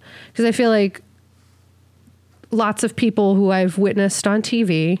 Because I feel like lots of people who I've witnessed on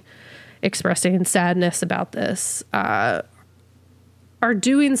TV expressing sadness about this are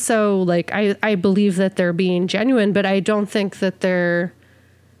doing so. Like I believe that they're being genuine, but I don't think that there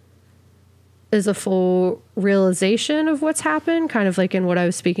is a full realization of what's happened, kind of like in what I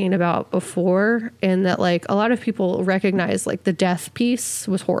was speaking about before, and that like a lot of people recognize like the death piece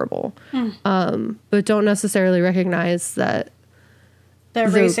was horrible, but don't necessarily recognize that the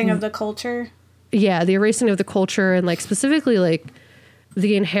erasing of the culture. Yeah, the erasing of the culture, and like specifically like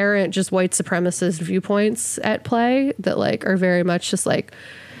the inherent just white supremacist viewpoints at play that like are very much just like,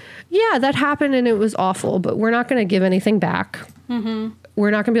 yeah, that happened and it was awful, but we're not going to give anything back.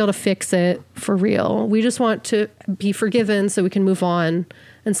 We're not going to be able to fix it for real. We just want to be forgiven so we can move on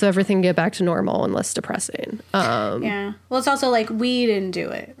and so everything can get back to normal and less depressing. Yeah. Well, it's also like we didn't do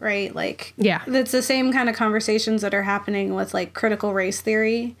it, right? Like, yeah, it's the same kind of conversations that are happening with like critical race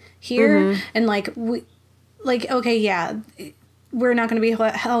theory here. And like, okay, yeah, we're not going to be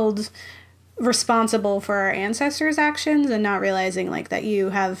held responsible for our ancestors' actions, and not realizing like that you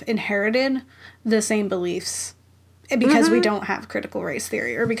have inherited the same beliefs because we don't have critical race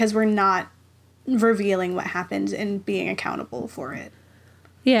theory, or because we're not revealing what happened and being accountable for it.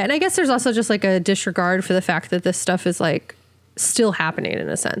 Yeah, and I guess there's also just like a disregard for the fact that this stuff is like still happening in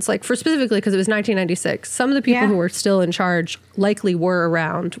a sense. Like for specifically because it was 1996, some of the people who were still in charge likely were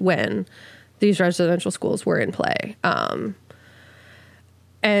around when these residential schools were in play.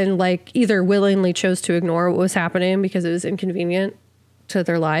 And like either willingly chose to ignore what was happening because it was inconvenient to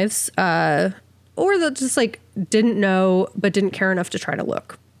their lives, or that just like didn't know but didn't care enough to try to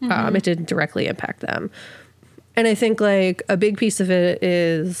look. It didn't directly impact them. And I think like a big piece of it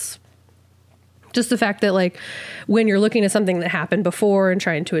is just the fact that like when you're looking at something that happened before and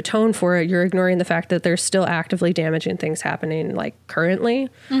trying to atone for it, you're ignoring the fact that there's still actively damaging things happening like currently.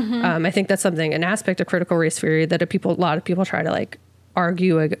 I think that's an aspect of critical race theory that a lot of people try to like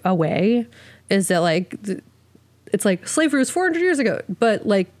argue away, is that like it's like slavery was 400 years ago, but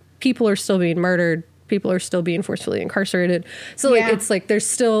like people are still being murdered, people are still being forcefully incarcerated, so like it's like there's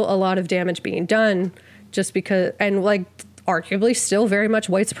still a lot of damage being done just because, and like arguably still very much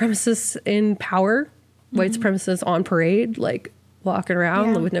white supremacists in power, white supremacists on parade, like walking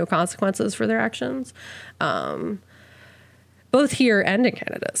around with no consequences for their actions, both here and in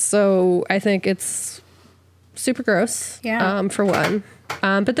Canada. So I think it's super gross, for one.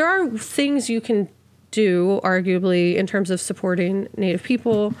 But there are things you can do, arguably, in terms of supporting Native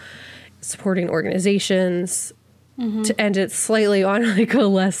people, supporting organizations, to end it slightly on like a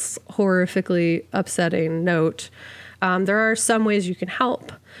less horrifically upsetting note. There are some ways you can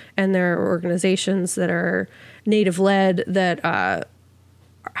help, and there are organizations that are Native-led that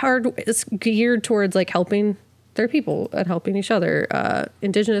is geared towards like helping their people and helping each other.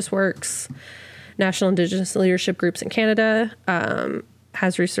 Indigenous Works, National Indigenous Leadership Groups in Canada,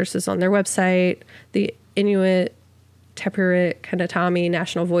 has resources on their website. The Inuit Tepirit Kanatami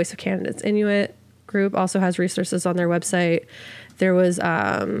National Voice of Canada's Inuit group also has resources on their website. There was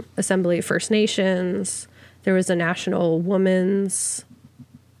Assembly First Nations. There was a National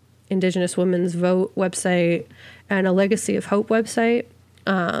Indigenous Women's Vote website, and a Legacy of Hope website.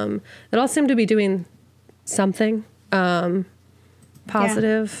 That all seem to be doing something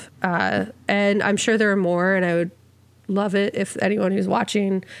positive. And I'm sure there are more, and I would love it if anyone who's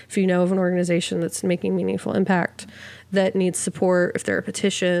watching, if you know of an organization that's making meaningful impact that needs support, if there are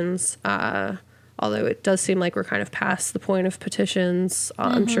petitions, although it does seem like we're kind of past the point of petitions.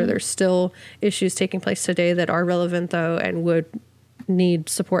 I'm sure there's still issues taking place today that are relevant, though, and would need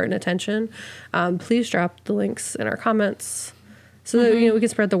support and attention. Please drop the links in our comments so that we can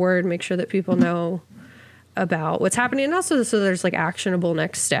spread the word, make sure that people know about what's happening, and also so there's like actionable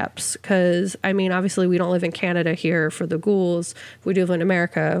next steps. Because I mean, obviously, we don't live in Canada here for the ghouls. We do live in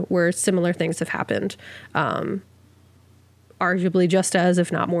America, where similar things have happened. Arguably just as,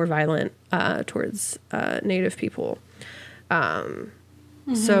 if not more violent, towards Native people.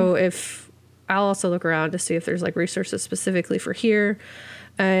 So if I'll also look around to see if there's like resources specifically for here.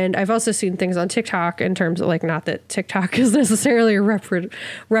 And I've also seen things on TikTok in terms of like, not that TikTok is necessarily a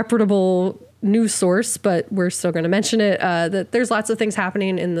reputable news source, but we're still going to mention it, that there's lots of things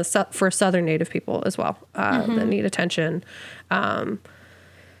happening in the for Southern Native people as well, that need attention.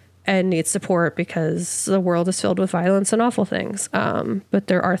 And need support because the world is filled with violence and awful things. But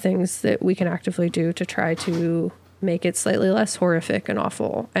there are things that we can actively do to try to make it slightly less horrific and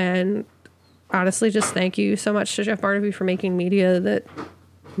awful. And honestly, just thank you so much to Jeff Barnaby for making media that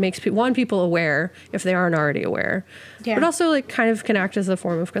makes people aware if they aren't already aware, but also like kind of can act as a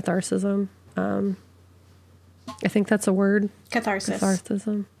form of catharsis. I think that's a word. Catharsis.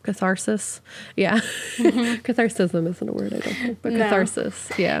 Yeah. Catharsism isn't a word, I don't think, but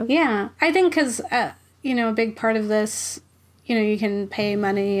catharsis. Yeah. Yeah. I think because, a big part of this, you can pay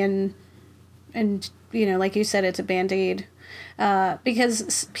money and, like you said, it's a Band-Aid,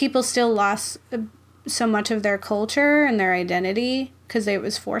 because people still lost so much of their culture and their identity because it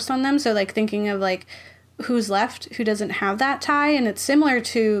was forced on them. So like thinking of like, who's left who doesn't have that tie, and it's similar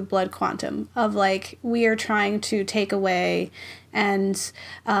to Blood Quantum of like we are trying to take away and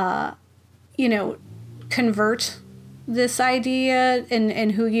convert this idea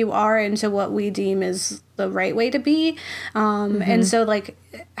and who you are into what we deem is the right way to be, and so like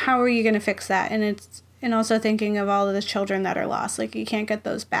how are you going to fix that? And also thinking of all of the children that are lost, like you can't get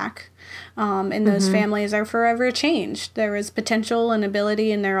those back, and those families are forever changed. There was potential and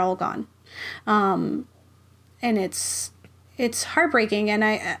ability and they're all gone. And it's heartbreaking. And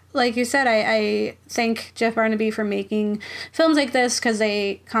I, like you said, I thank Jeff Barnaby for making films like this because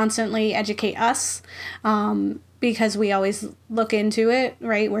they constantly educate us, because we always look into it,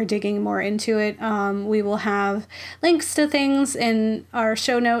 right? We're digging more into it. We will have links to things in our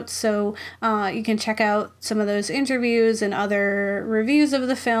show notes, so you can check out some of those interviews and other reviews of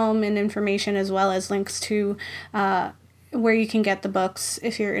the film and information, as well as links to where you can get the books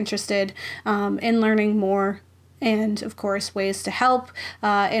if you're interested in learning more. And of course, ways to help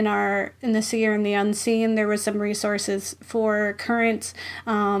in the Seer and the Unseen. There was some resources for current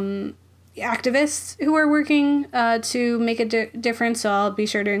activists who are working to make a difference. So I'll be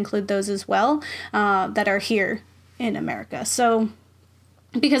sure to include those as well, that are here in America. So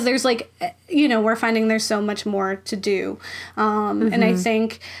because there's like, we're finding there's so much more to do. And I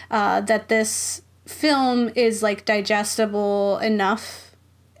think that this film is like digestible enough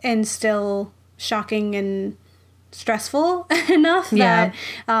and still shocking and stressful enough that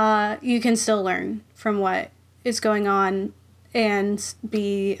you can still learn from what is going on and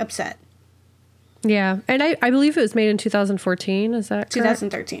be upset. Yeah. And I believe it was made in 2014. Is that correct?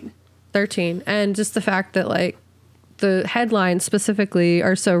 2013. 13. And just the fact that like the headlines specifically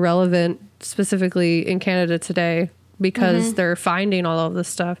are so relevant specifically in Canada today because they're finding all of this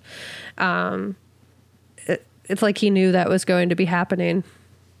stuff. It's like he knew that was going to be happening.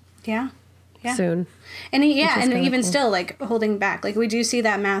 Yeah. Soon. And even still, like, holding back. Like, we do see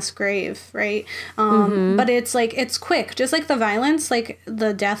that mass grave, right? But it's, like, it's quick. Just like the violence, like,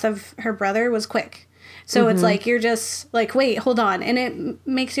 the death of her brother was quick. So it's like, you're just, like, wait, hold on. And it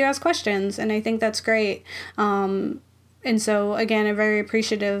makes you ask questions, and I think that's great. And so, again, I'm very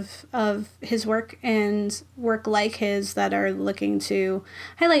appreciative of his work and work like his that are looking to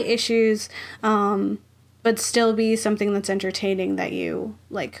highlight issues but still be something that's entertaining that you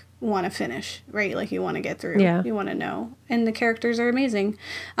like want to finish, right? Like you want to get through. Yeah. You want to know. And the characters are amazing.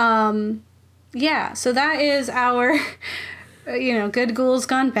 Yeah, so that is our, Good Ghouls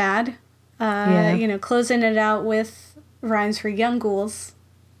Gone Bad. Closing it out with rhymes for Young Ghouls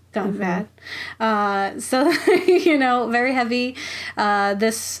Gone Bad. So, very heavy.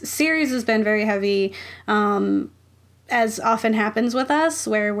 This series has been very heavy, as often happens with us,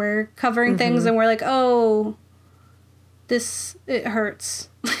 where we're covering things and we're like, oh, it hurts.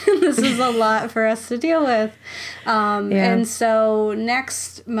 This is a lot for us to deal with. And so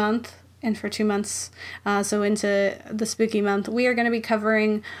next month, and for 2 months, so into the spooky month, we are going to be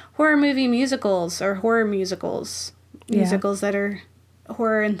covering horror movie musicals or horror musicals. Musicals that are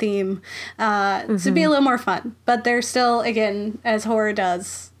horror in theme, to be a little more fun. But they're still, again, as horror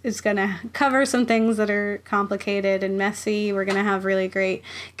does, it's going to cover some things that are complicated and messy. We're going to have really great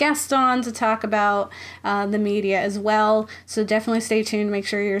guests on to talk about the media as well. So definitely stay tuned. Make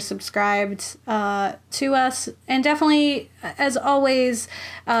sure you're subscribed to us. And definitely, as always,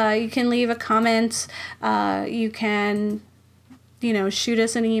 you can leave a comment. You can, shoot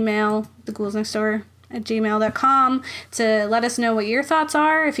us an email, theghouls.nextdoor@gmail.com, to let us know what your thoughts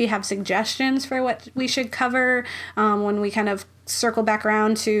are. If you have suggestions for what we should cover when we kind of circle back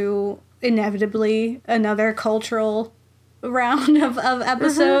around to inevitably another cultural round of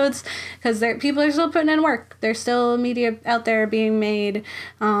episodes, because people are still putting in work. There's still media out there being made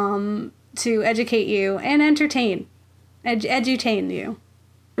to educate you and entertain, edutain you.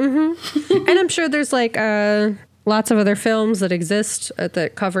 And I'm sure there's like lots of other films that exist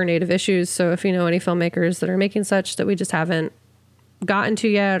that cover Native issues. So if you know any filmmakers that are making such that we just haven't gotten to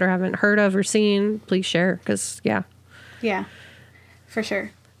yet or haven't heard of or seen, please share. Because, yeah, for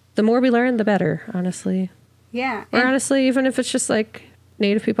sure. The more we learn, the better, honestly. Yeah. Or honestly, even if it's just like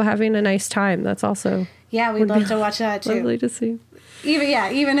Native people having a nice time, that's also... Yeah, we'd love to watch that too. Lovely to see.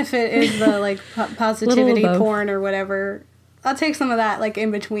 Even if it is the like positivity porn or whatever, I'll take some of that like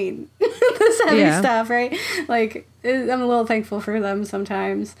in between this heavy stuff, right? Like I'm a little thankful for them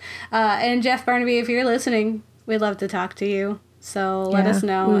sometimes. And Jeff Barnaby, if you're listening, we'd love to talk to you. So let us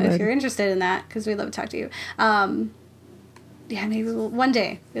know if you're interested in that, because we'd love to talk to you. Maybe one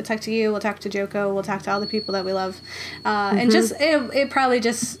day we'll talk to you. We'll talk to Joko. We'll talk to all the people that we love. And just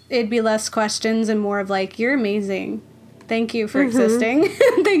it'd be less questions and more of like, you're amazing. Thank you for existing.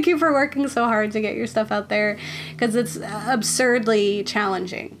 Thank you for working so hard to get your stuff out there, because it's absurdly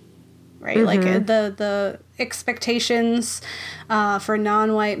challenging, right? Like the expectations for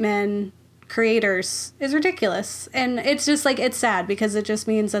non-white men creators is ridiculous, and it's just like, it's sad because it just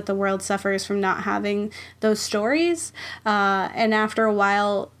means that the world suffers from not having those stories, and after a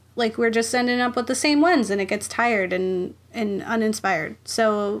while, like, we're just ending up with the same ones, and it gets tired and uninspired.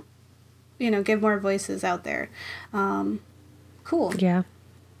 So give more voices out there. Cool. Yeah.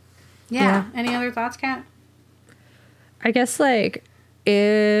 Any other thoughts, Kat? I guess, like,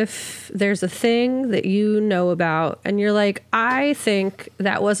 if there's a thing that you know about and you're like, I think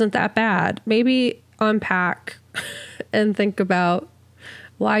that wasn't that bad, maybe unpack and think about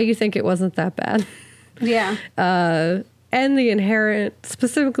why you think it wasn't that bad. Yeah. And the inherent,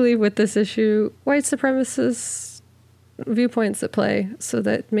 specifically with this issue, white supremacist viewpoints at play, so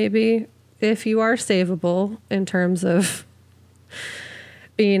that maybe if you are savable in terms of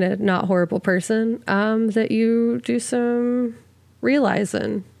being a not horrible person, that you do some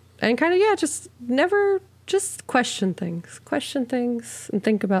realizing and kind of, just never just question things and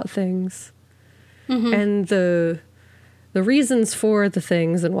think about things and the reasons for the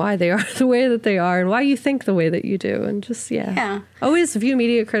things and why they are the way that they are and why you think the way that you do, and just always view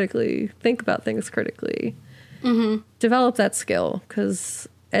media critically, think about things critically, develop that skill, because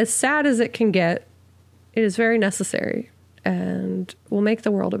as sad as it can get, it is very necessary and will make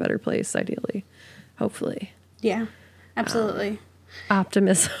the world a better place, ideally, hopefully. Yeah, absolutely.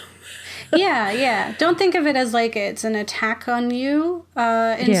 Optimism. Yeah. Don't think of it as like it's an attack on you.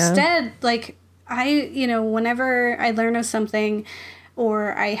 Instead, like, whenever I learn of something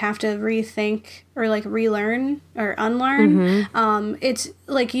or I have to rethink or like relearn or unlearn, it's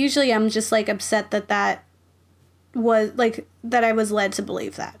like, usually I'm just like upset that was like, that I was led to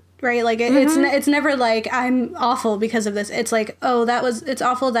believe that. Right? Like it's never like I'm awful because of this. It's like, oh, it's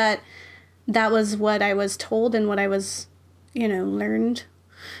awful that was what I was told and what I was, learned,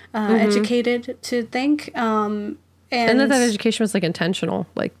 educated to think. And that education was like intentional,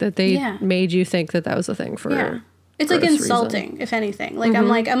 like that they made you think that was a thing for. Yeah. It's like insulting, if anything.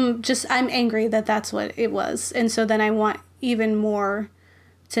 Like I'm angry that that's what it was. And so then I want even more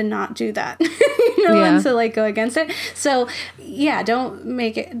to not do that, and to like go against it. So don't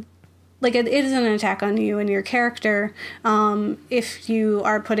make it like it is an attack on you and your character if you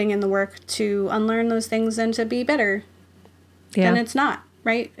are putting in the work to unlearn those things and to be better. Then it's not,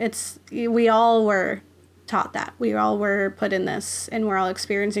 right? We all were taught that. We all were put in this, and we're all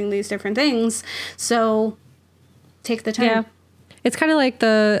experiencing these different things. So take the time. Yeah. It's kind of like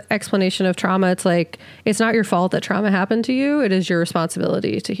the explanation of trauma. It's like, it's not your fault that trauma happened to you. It is your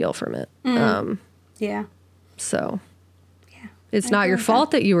responsibility to heal from it. Yeah. So it's not your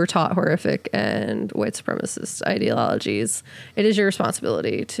fault that you were taught horrific and white supremacist ideologies. It is your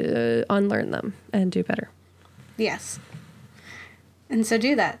responsibility to unlearn them and do better. Yes. And so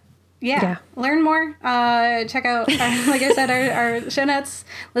do that. Yeah. Learn more. Check out, like I said, our show notes.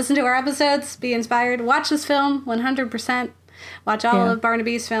 Listen to our episodes. Be inspired. Watch this film 100%. Watch all of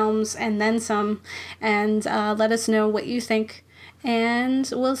Barnaby's films and then some. And let us know what you think. And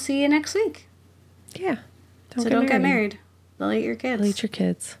we'll see you next week. Yeah. Don't get married. They'll eat your kids. They'll eat your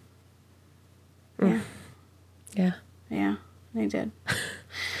kids. Yeah. Yeah. Yeah, they did.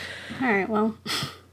 All right, well...